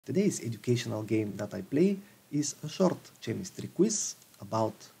Today's educational game that I play is a short chemistry quiz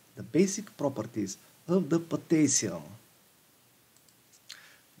about the basic properties of the potassium.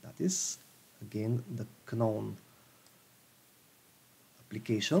 That is, again, the known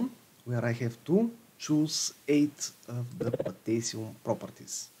application where I have to choose 8 of the potassium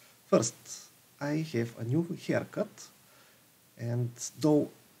properties. First, I have a new haircut, and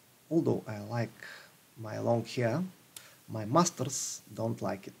although I like my long hair, my masters don't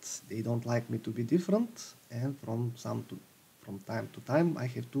like it. They don't like me to be different, and from time to time I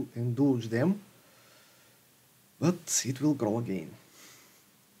have to indulge them, but it will grow again.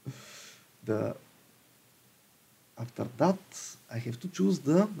 After that, I have to choose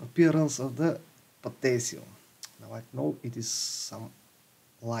the appearance of the potassium. Now I know it is some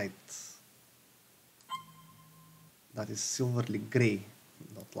light, that is silverly gray,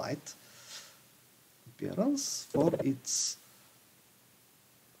 not light, appearance for its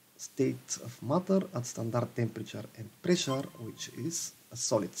state of matter at standard temperature and pressure, which is a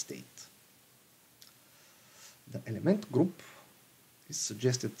solid state. The element group is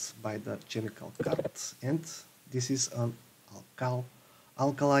suggested by the chemical card, and this is an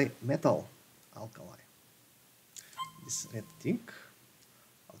alkali metal. This red thing,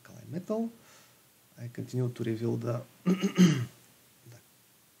 alkali metal. I continue to reveal the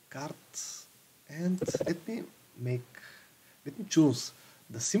card, and let me choose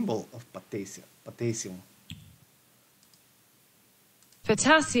the symbol of potassium.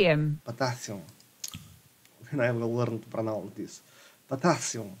 Potassium. And I will learn to pronounce this.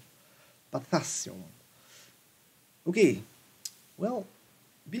 Potassium. Okay, well,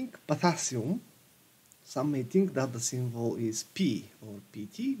 being potassium, some may think that the symbol is P or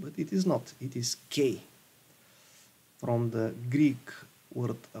PT, but it is not. It is K, from the Greek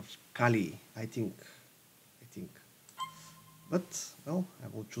word of kali, I think. But, well, I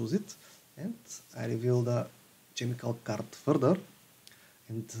will choose it, and I reveal the chemical card further.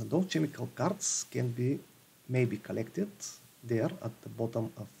 And those chemical cards may be collected there at the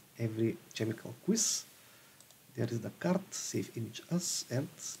bottom of every chemical quiz. There is the card, save image as, and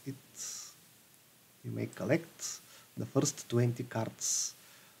you may collect the first 20 cards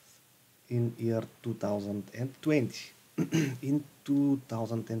in year 2020. In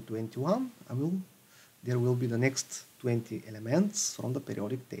 2021, there will be the next 20 elements from the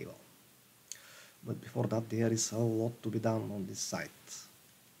periodic table. But before that, there is a lot to be done on this site.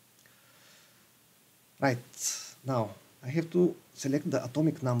 Right, now I have to select the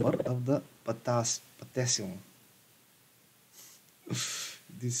atomic number of the potassium.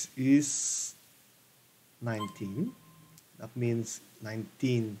 This is 19. That means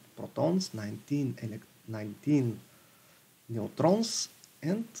 19 protons, 19 neutrons,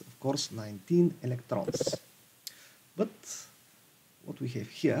 and of course 19 electrons. But what we have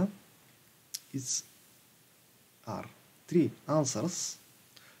here are 3 answers.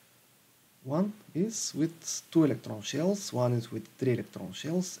 One is with 2 electron shells, one is with 3 electron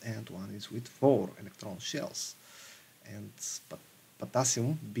shells, and one is with 4 electron shells. And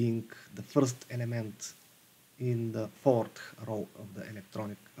potassium, being the first element in the 4th row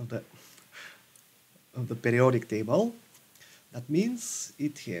of the periodic table, that means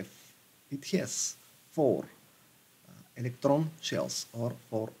it has 4 electron shells, or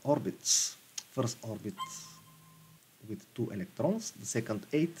 4 orbits. First orbit with 2 electrons, the second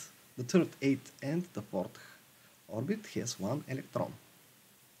 8, the third 8, and the 4th orbit has 1 electron.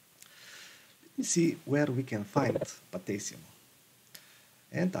 Let me see where we can find potassium.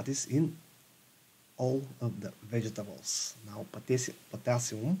 And that is in all of the vegetables. Now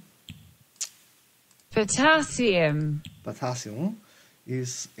potassium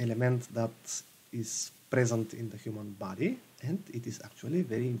is element that is present in the human body, and it is actually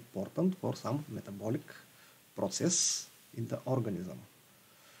very important for some metabolic process in the organism.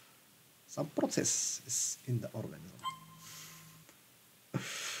 Some process is in the organism.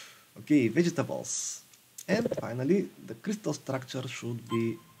 Okay, vegetables. And finally, the crystal structure should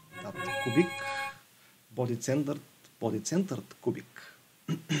be that cubic, body-centered cubic.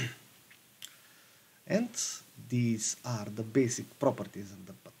 And these are the basic properties of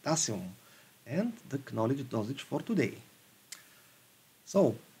the potassium and the knowledge dosage for today.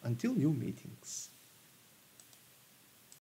 So, until new meetings.